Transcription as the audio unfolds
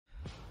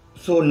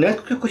So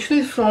next question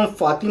is from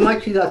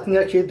Fatima. She's asking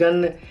that she's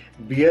done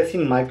BS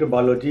in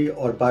microbiology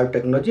or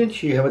biotechnology and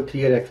she have a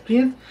 3-year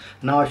experience.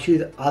 Now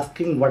she's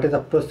asking what is the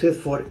process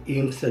for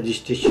AIMS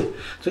registration.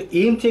 So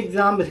AIMS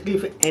exam basically,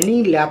 if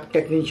any lab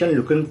technician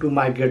looking to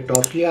migrate to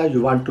Australia,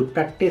 you want to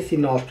practice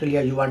in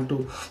Australia, you want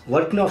to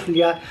work in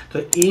Australia,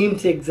 so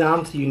AIMS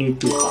exams you need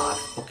to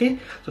pass. Okay,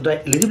 so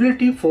the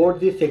eligibility for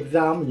this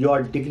exam,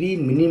 your degree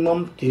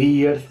minimum 3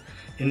 years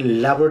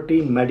in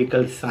laboratory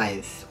medical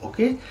science.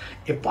 Okay,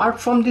 apart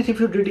from this, if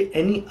you did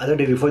any other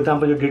degree, for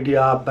example you did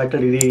a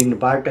bachelor degree in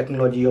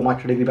biotechnology or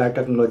master degree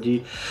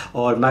biotechnology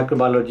or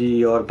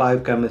microbiology or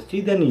biochemistry,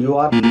 then you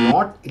are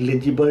not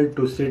eligible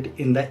to sit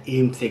in the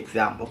AIMS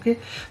exam. Okay,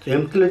 so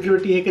AIMS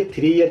eligibility है कि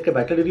 3 year का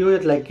bachelor degree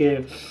हो, like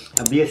a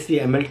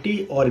BSc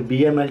MLT or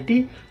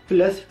BMLT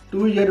plus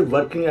 2 year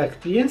working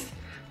experience,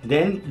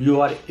 then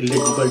you are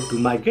eligible to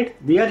migrate.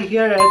 We are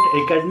here at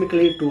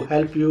Academically to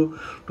help you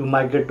to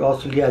migrate to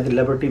Australia as a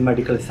laboratory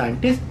medical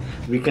scientist.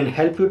 We can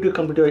help you to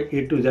complete your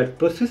A to Z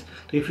process.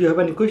 So if you have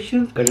any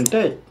questions, get in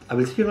touch. I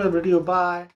will see you in the video. Bye.